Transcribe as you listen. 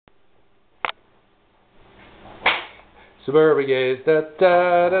Suburbigays, da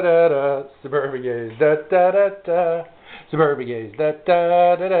da da da da. Suburbigays, da da da da. Suburbigays, da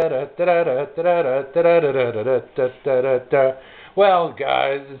da da da da da da da da da da. Well,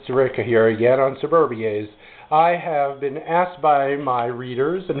 guys, it's Rick here again on Suburbigays. I have been asked by my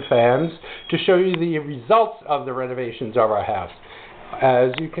readers and fans to show you the results of the renovations of our house.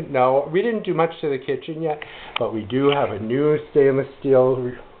 As you can know, we didn't do much to the kitchen yet, but we do have a new stainless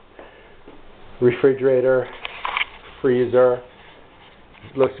steel refrigerator, freezer.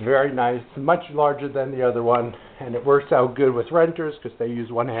 It looks very nice, much larger than the other one, and it works out good with renters because they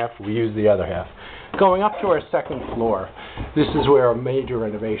use one half, we use the other half. Going up to our second floor, this is where a major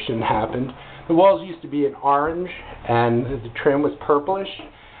renovation happened. The walls used to be in orange and the trim was purplish.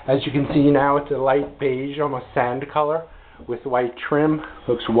 As you can see now, it's a light beige, almost sand color with white trim.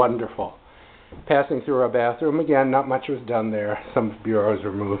 Looks wonderful. Passing through our bathroom, again, not much was done there. Some bureaus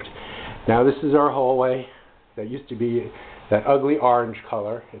were moved. Now this is our hallway. That used to be that ugly orange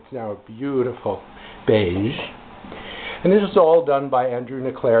color. It's now a beautiful beige. And this is all done by Andrew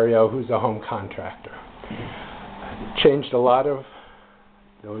Niclario, who's a home contractor. Changed a lot of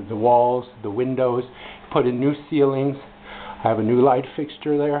the walls, the windows, put in new ceilings. I have a new light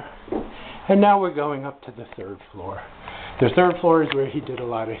fixture there. And now we're going up to the third floor. The third floor is where he did a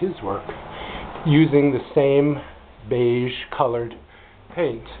lot of his work, using the same beige colored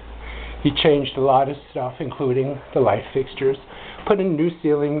paint. He changed a lot of stuff, including the light fixtures, put in new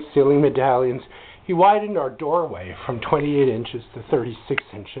ceilings, ceiling medallions. He widened our doorway from 28 inches to 36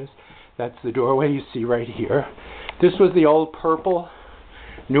 inches. That's the doorway you see right here. This was the old purple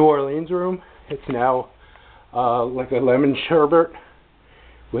New Orleans room. It's now like a lemon sherbet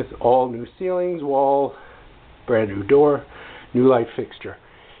with all new ceilings, wall, brand new door, new light fixture.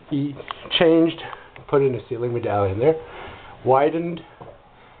 He changed, put in a ceiling medallion there, widened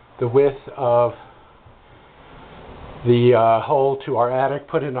the width of the hole to our attic,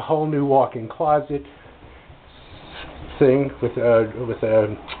 put in a whole new walk-in closet thing with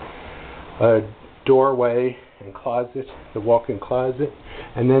a doorway and closet, the walk-in closet,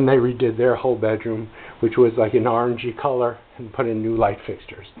 and then they redid their whole bedroom, which was like an orangey color, and put in new light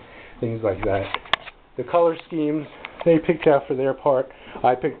fixtures, things like that. The color schemes they picked out for their part,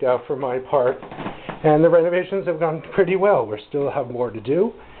 I picked out for my part, and the renovations have gone pretty well. We still have more to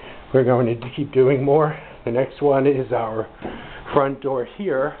do. We're going to keep doing more. The next one is our front door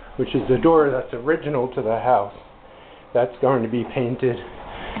here, which is the door that's original to the house. That's going to be painted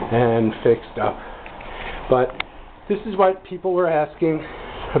and fixed up. But this is what people were asking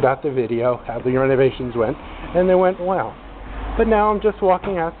about the video, how the renovations went, and they went well. But now I'm just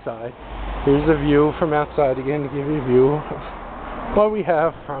walking outside. Here's a view from outside again to give you a view of what we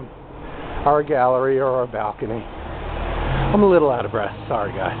have from our gallery or our balcony. I'm a little out of breath,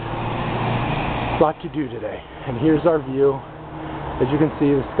 sorry guys. Lot to do today, and here's our view. As you can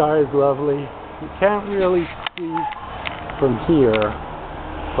see, the sky is lovely. You can't really see from here,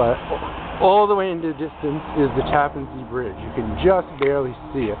 but all the way into the distance is the Tappan Zee Bridge. You can just barely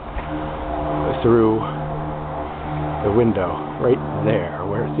see it through the window right there.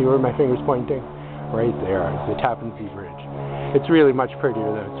 See where my finger's pointing? Right there is the Tappan Zee Bridge. It's really much prettier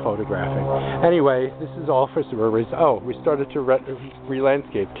than it's photographing. Anyway, this is all for Suburbies. Oh, we started to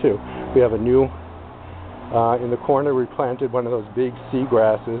re-landscape too. We have a new in the corner, we planted one of those big sea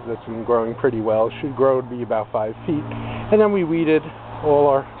grasses that's been growing pretty well. Should grow to be about 5 feet. And then we weeded all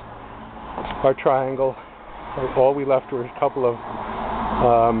our triangle. All we left were a couple of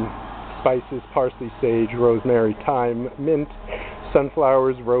spices, parsley, sage, rosemary, thyme, mint,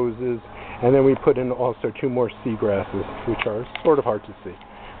 sunflowers, roses, and then we put in also 2 more sea grasses, which are sort of hard to see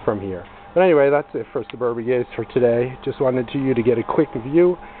from here. But anyway, that's it for Suburbigays for today. Just wanted you to get a quick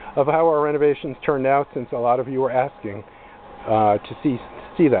view of how our renovations turned out, since a lot of you were asking to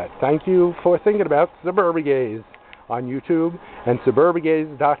see that. Thank you for thinking about Suburbigays on YouTube and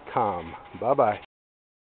suburbigays.com. Bye-bye.